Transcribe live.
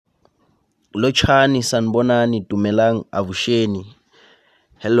Lochani, Sanbonani, Tumelang, Avusheni.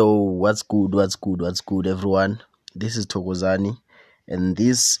 Hello, what's good, everyone? This is Tokozani, and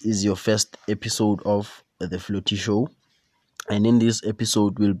this is your first episode of The Floaty Show. And in this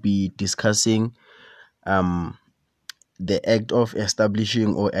episode, we'll be discussing the act of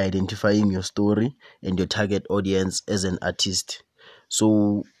establishing or identifying your story and your target audience as an artist.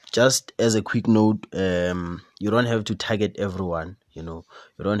 So, just as a quick note, you don't have to target everyone. You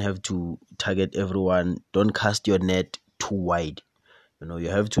don't have to target everyone. Don't cast your net too wide. You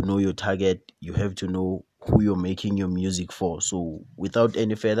have to know your target. You have to know who you're making your music for. So, without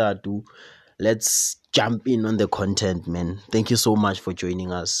any further ado, let's jump in on the content, man. Thank you so much for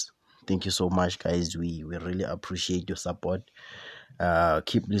joining us. Thank you so much, guys. We really appreciate your support.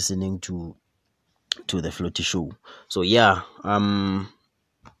 Keep listening to the Floaty Show. So yeah,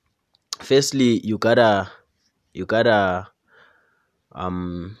 firstly, you gotta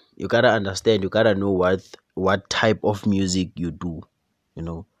understand, you gotta know what type of music you do.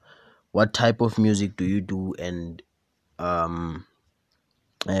 What type of music do you do, and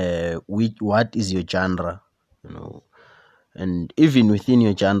what is your genre, and even within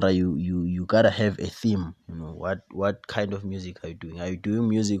your genre, you gotta have a theme. What kind of music are you doing? Are you doing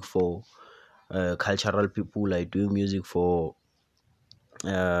music for cultural people? Are you doing music for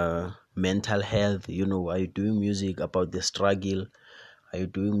mental health? Are you doing music about the struggle? Are you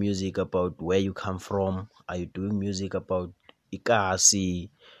doing music about where you come from? Are you doing music about ikasi?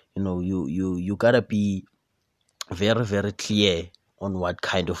 You gotta be very, very clear on what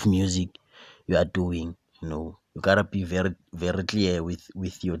kind of music you are doing. You gotta be very, very clear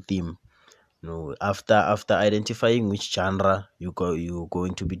with your theme. After identifying which genre you're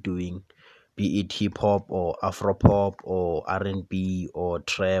going to be doing, be it hip hop or afro pop or R&B or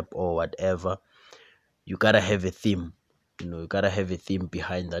trap or whatever, you gotta have a theme. You gotta have a theme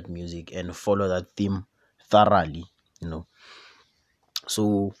behind that music and follow that theme thoroughly.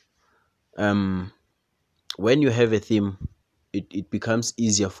 So when you have a theme, it becomes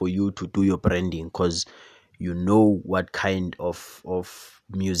easier for you to do your branding, because you know what kind of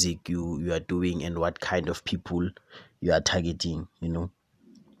music you are doing and what kind of people you are targeting.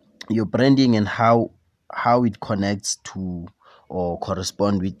 Your branding and how it connects to or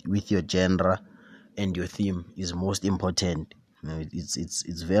correspond with your genre and your theme is most important.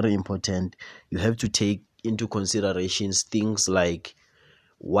 It's very important. You have to take into considerations things like,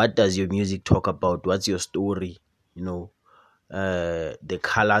 what does your music talk about? What's your story? The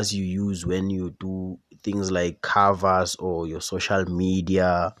colors you use when you do things like covers or your social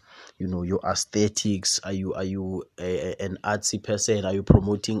media, your aesthetics. Are you an artsy person? Are you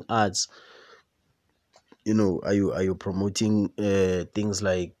promoting arts? Are you promoting things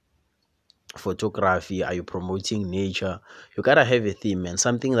like photography? Are you promoting nature? You gotta have a theme and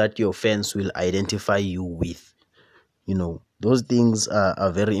something that your fans will identify you with. Those things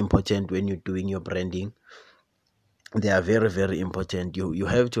are very important when you're doing your branding. They are very, very important. You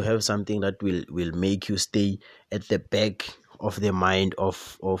have to have something that will make you stay at the back of the mind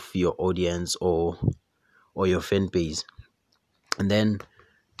of your audience or your fan base. And then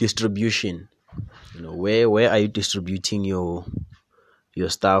distribution. Where are you distributing your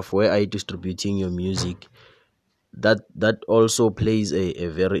stuff? Where are you distributing your music? That also plays a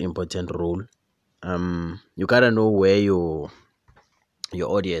very important role. You gotta know where your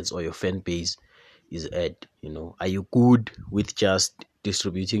audience or your fan base is at. Are you good with just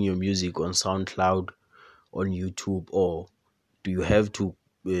distributing your music on SoundCloud, on YouTube, or do you have to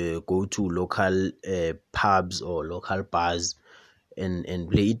go to local pubs or local bars and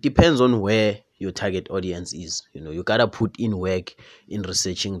play? It depends on where your target audience is. You gotta put in work in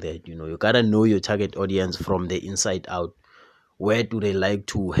researching that. You gotta know your target audience from the inside out. Where do they like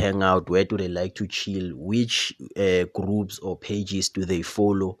to hang out? Where do they like to chill? Which groups or pages do they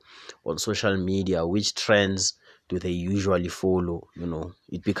follow on social media? Which trends do they usually follow?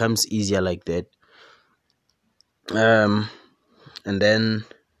 It becomes easier like that. And then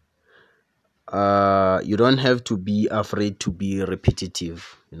you don't have to be afraid to be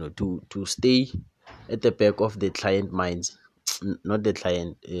repetitive. To stay at the back of the client minds, not the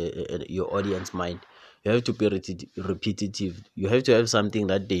client, your audience mind. You have to be repetitive. You have to have something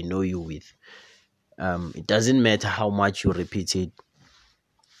that they know you with. It doesn't matter how much you repeat it,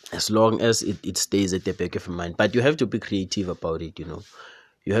 as long as it stays at the back of your mind. But you have to be creative about it.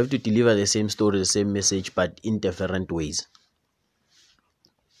 You have to deliver the same story, the same message, but in different ways.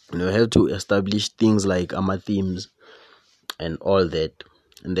 You have to establish things like themes and all that,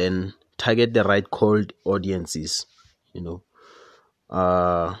 and then target the right cold audiences.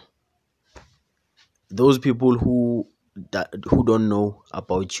 uh those people who who don't know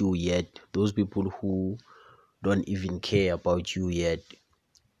about you yet, those people who don't even care about you yet,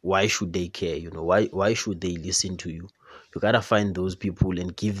 why should they care? Why should they listen to you? You gotta find those people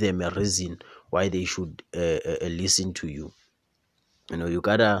and give them a reason why they should listen to you. You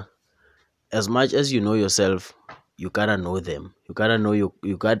gotta, as much as you know yourself, you gotta know them. You gotta know you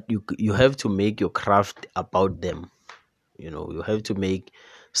have to make your craft about them. You have to make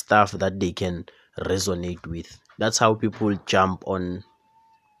stuff that they can resonate with. That's how people jump onto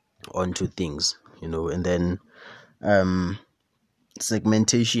things. And then um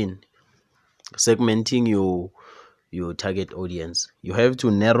segmentation, segmenting your target audience. You have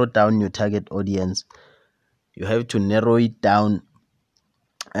to narrow down your target audience. You have to narrow it down.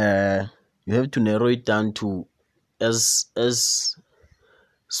 uh you have to narrow it down to as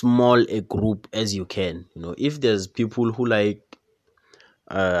small a group as you can. If there's people who like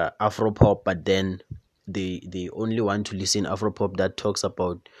Afropop, but then they only want to listen Afropop that talks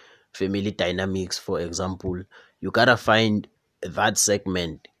about family dynamics, for example, you gotta find that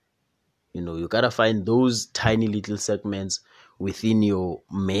segment. You gotta find those tiny little segments within your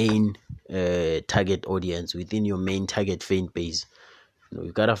main target audience, within your main target fan base.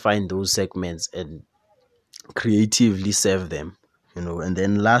 You gotta find those segments and creatively serve them. And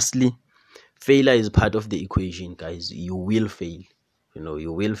then lastly, failure is part of the equation, guys. You will fail.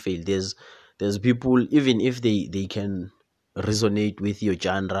 You will fail. There's people, even if they can resonate with your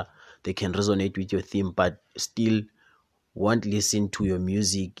genre, they can resonate with your theme, but still won't listen to your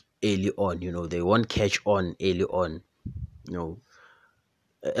music early on. They won't catch on early on. you know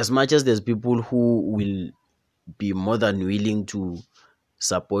as much as there's people who will be more than willing to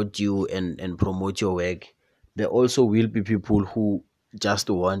support you and promote your work, there also will be people who just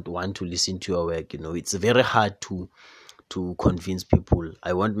want to listen to your work. It's very hard to convince people.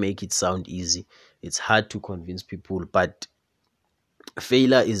 I won't make it sound easy. It's hard to convince people, but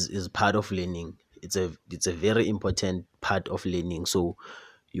failure is part of learning. It's a very important part of learning. So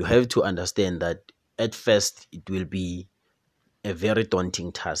you have to understand that at first it will be a very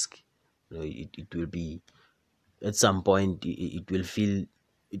daunting task. It will be, at some point, it will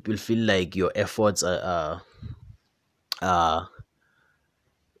feel like your efforts are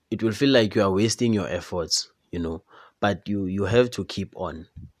it will feel like you are wasting your efforts. But you have to keep on.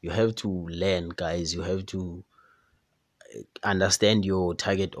 You have to learn, guys. You have to understand your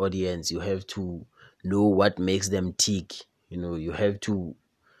target audience. You have to know what makes them tick. You have to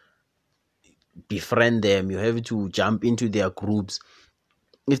befriend them. You have to jump into their groups.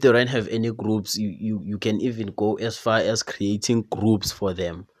 If they don't have any groups, you can even go as far as creating groups for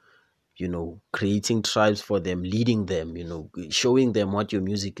them. Creating tribes for them, leading them, showing them what your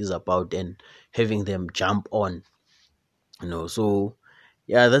music is about and having them jump on. So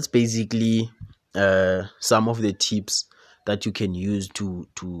yeah, that's basically some of the tips that you can use to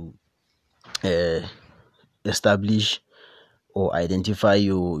uh, establish or identify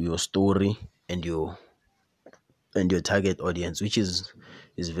your story and your target audience, which is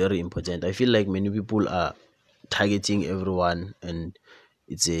very important. I feel like many people are targeting everyone, and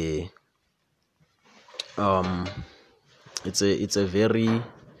it's a um it's a very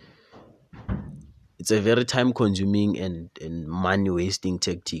time consuming and money wasting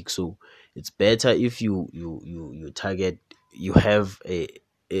tactic. So it's better if you target, you have a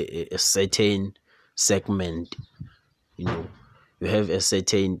certain segment. you know you have a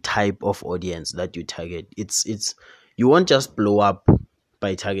certain type of audience that you target. It's You won't just blow up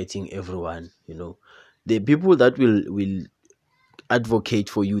by targeting everyone. The people that will advocate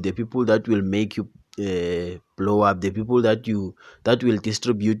for you, the people that will make you blow up, the people that will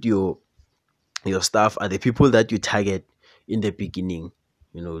distribute your stuff, are the people that you target in the beginning.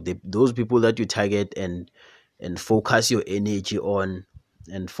 Those people that you target and focus your energy on,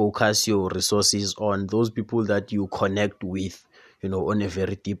 and focus your resources on, those people that you connect with, on a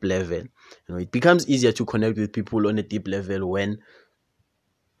very deep level. It becomes easier to connect with people on a deep level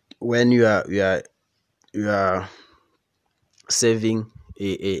when you are serving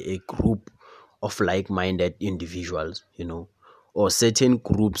a group of like-minded individuals, or certain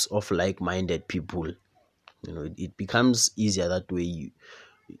groups of like-minded people. It becomes easier that way.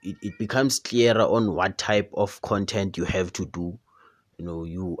 It becomes clearer on what type of content you have to do.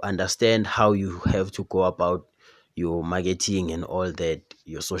 You understand how you have to go about your marketing and all that,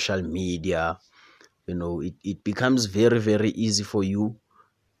 your social media. It becomes very, very easy for you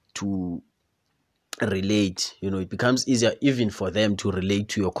to relate. It becomes easier even for them to relate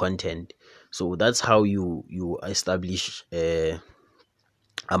to your content. So that's how you establish AMA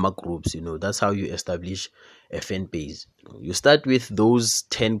groups. That's how you establish a fan base. You start with those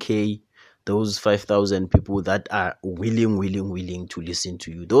 10K those 5,000 people that are willing to listen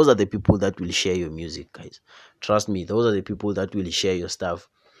to you. Those are the people that will share your music, guys. Trust me, those are the people that will share your stuff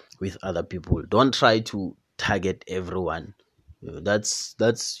with other people. Don't try to target everyone.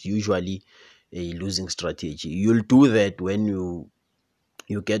 That's usually a losing strategy. You'll do that when you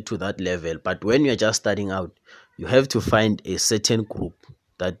get to that level, but when you're just starting out, you have to find a certain group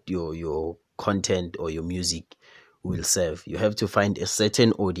that your content or your music will serve. You have to find a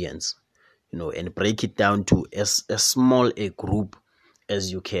certain audience, and break it down to as small a group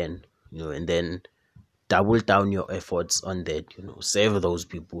as you can, and then double down your efforts on that. Save those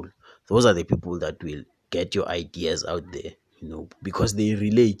people. Those are the people that will get your ideas out there, because they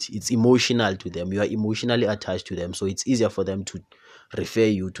relate. It's emotional to them. You are emotionally attached to them, so it's easier for them to refer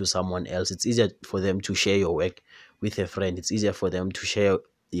you to someone else. It's easier for them to share your work with a friend. It's easier for them to share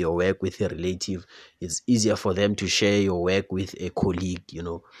your work with a relative. It's easier for them to share your work with a colleague,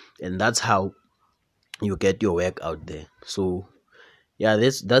 and that's how you get your work out there. So yeah,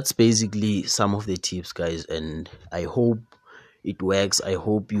 that's basically some of the tips, guys, and I hope it works. I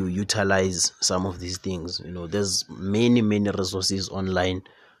hope you utilize some of these things. There's many resources online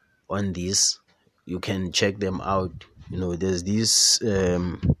on this. You can check them out. There's this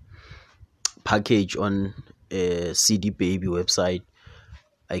package on CD Baby website.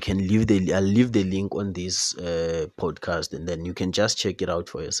 I'll leave the link on this podcast, and then you can just check it out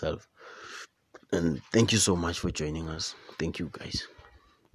for yourself. And thank you so much for joining us. Thank you, guys.